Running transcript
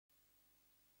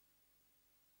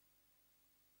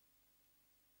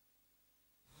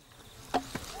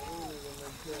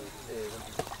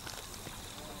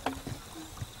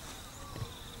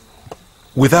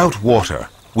Without water,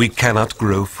 we cannot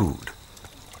grow food.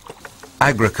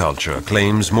 Agriculture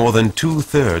claims more than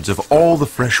 2/3 of all the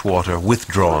fresh water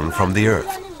withdrawn from the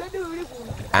earth.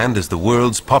 And as the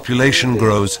world's population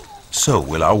grows, so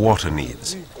will our water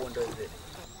needs.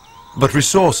 But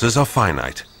resources are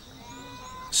finite.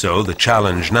 So the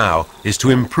challenge now is to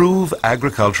improve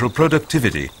agricultural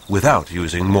productivity without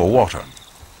using more water,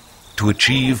 to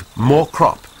achieve more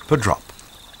crop per drop.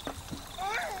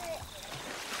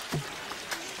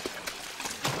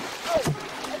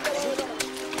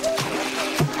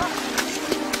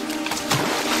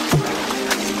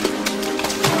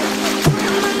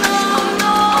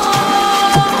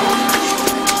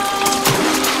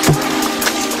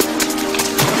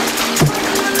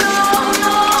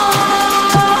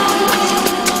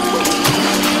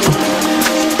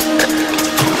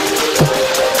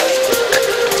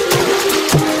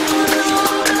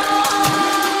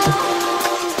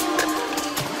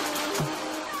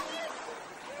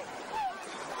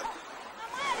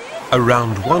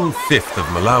 Around 1/5 of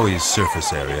Malawi's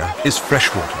surface area is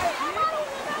freshwater.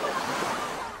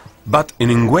 But in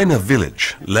Ngwena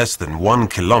village, less than 1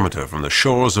 kilometer from the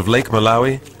shores of Lake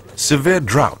Malawi, severe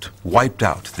drought wiped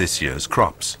out this year's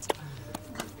crops.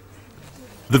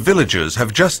 The villagers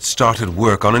have just started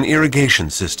work on an irrigation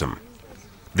system.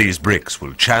 These bricks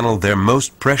will channel their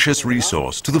most precious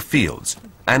resource to the fields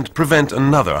and prevent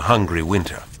another hungry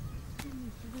winter.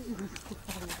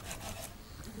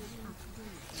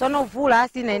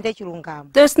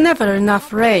 There's never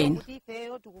enough rain.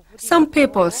 Some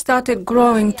people started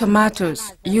growing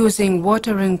tomatoes using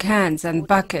watering cans and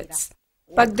buckets,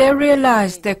 but they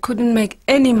realized they couldn't make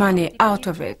any money out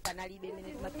of it.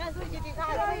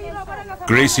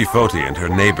 Gracie Foti and her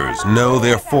neighbors know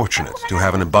they're fortunate to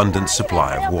have an abundant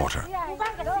supply of water.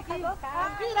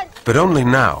 But only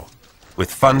now,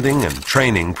 with funding and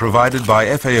training provided by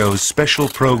FAO's special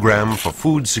program for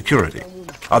food security,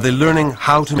 are they learning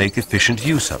how to make efficient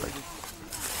use of it.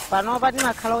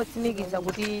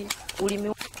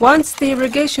 Once the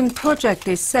irrigation project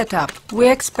is set up, we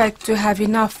expect to have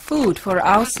enough food for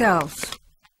ourselves.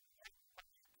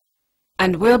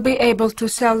 And we'll be able to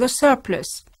sell the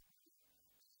surplus.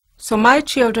 So my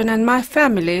children and my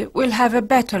family will have a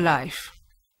better life.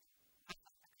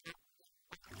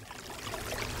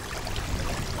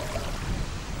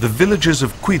 The villages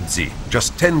of Kwidzi,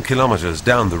 just 10 kilometers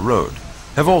down the road,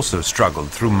 have also struggled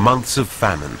through months of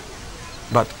famine,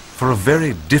 but for a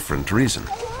very different reason.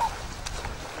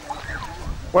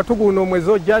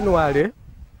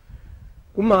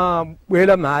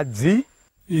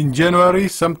 In January,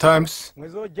 sometimes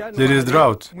there is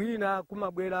drought,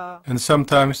 and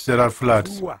sometimes there are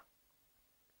floods.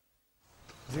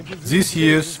 This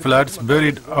year's floods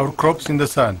buried our crops in the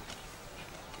sand.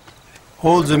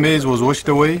 All the maize was washed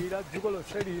away,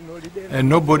 and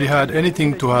nobody had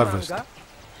anything to harvest.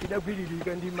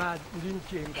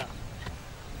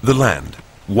 The land,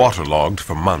 waterlogged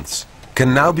for months,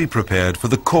 can now be prepared for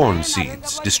the corn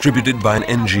seeds distributed by an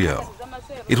NGO.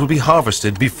 It will be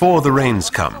harvested before the rains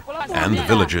come, and the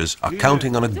villagers are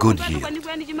counting on a good yield.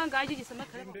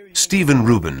 Stephen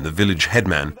Rubin, the village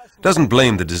headman, doesn't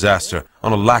blame the disaster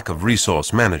on a lack of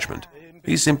resource management.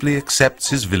 He simply accepts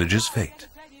his village's fate.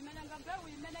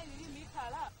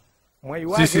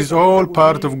 This is all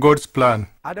part of God's plan.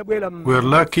 We're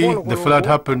lucky the flood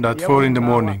happened at 4 in the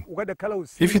morning.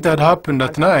 If it had happened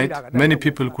at night, many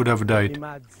people could have died.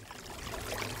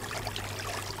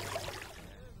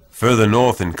 Further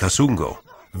north in Kasungo,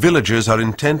 villagers are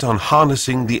intent on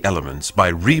harnessing the elements by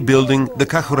rebuilding the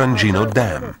Kahuranjino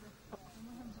Dam.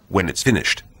 When it's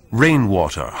finished,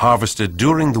 rainwater harvested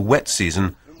during the wet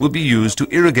season will be used to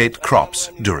irrigate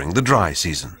crops during the dry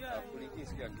season.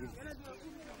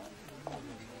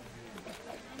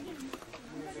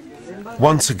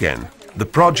 Once again, the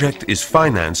project is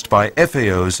financed by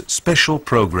FAO's Special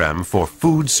Program for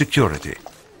Food Security.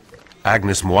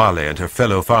 Agnes Moale and her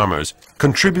fellow farmers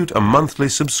contribute a monthly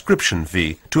subscription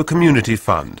fee to a community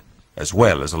fund, as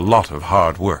well as a lot of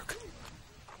hard work.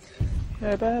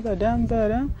 I've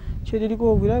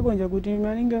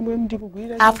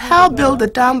helped build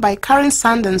the dam by carrying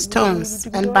sand and stones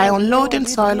and by unloading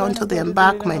soil onto the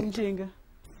embankment.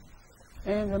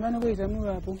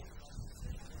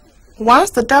 Once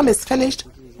the dam is finished,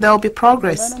 there will be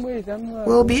progress.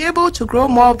 We'll be able to grow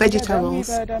more vegetables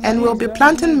and we'll be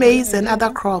planting maize and other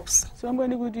crops.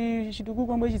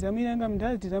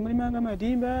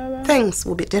 Things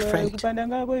will be different.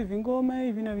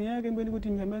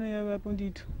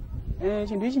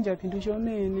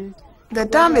 The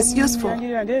dam is useful.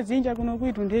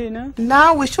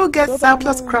 Now we should get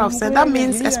surplus crops, and that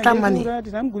means extra money.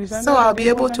 So I'll be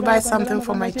able to buy something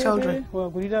for my children.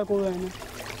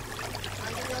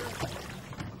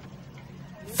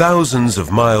 Thousands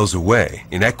of miles away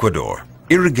in Ecuador,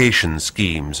 irrigation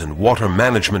schemes and water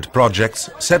management projects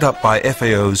set up by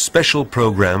FAO's Special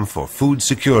Program for Food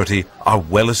Security are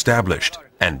well established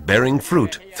and bearing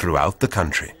fruit throughout the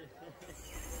country.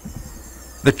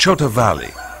 The Chota Valley,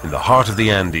 in the heart of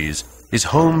the Andes, is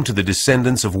home to the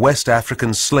descendants of West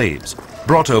African slaves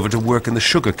brought over to work in the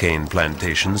sugarcane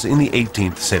plantations in the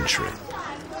 18th century.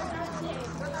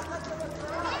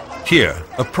 Here,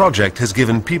 a project has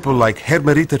given people like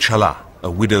Hermerita Chala,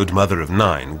 a widowed mother of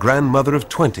 9, grandmother of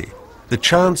 20, the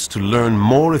chance to learn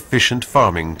more efficient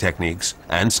farming techniques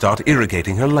and start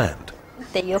irrigating her land.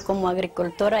 I've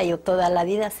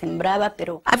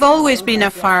always been a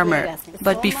farmer,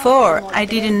 but before I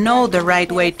didn't know the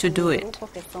right way to do it.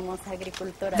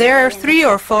 There are 3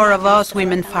 or 4 of us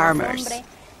women farmers.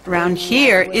 Around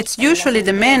here, it's usually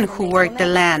the men who work the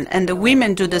land and the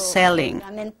women do the selling.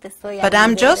 But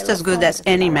I'm just as good as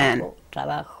any man.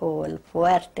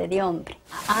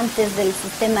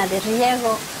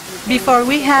 Before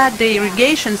we had the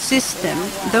irrigation system,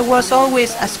 there was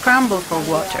always a scramble for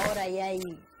water.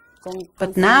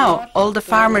 But now all the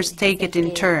farmers take it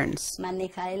in turns.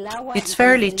 It's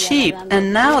fairly cheap,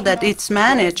 and now that it's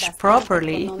managed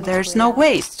properly, there's no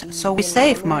waste, so we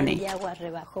save money.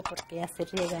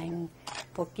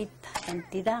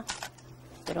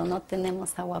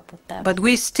 But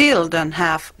we still don't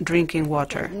have drinking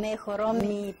water.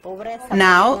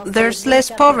 Now there's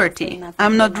less poverty.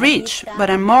 I'm not rich,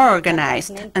 but I'm more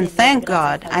organized, and thank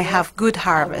God I have good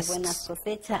harvests.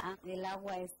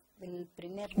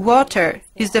 Water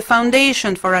is the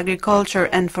foundation for agriculture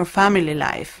and for family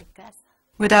life.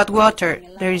 Without water,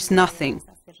 there is nothing.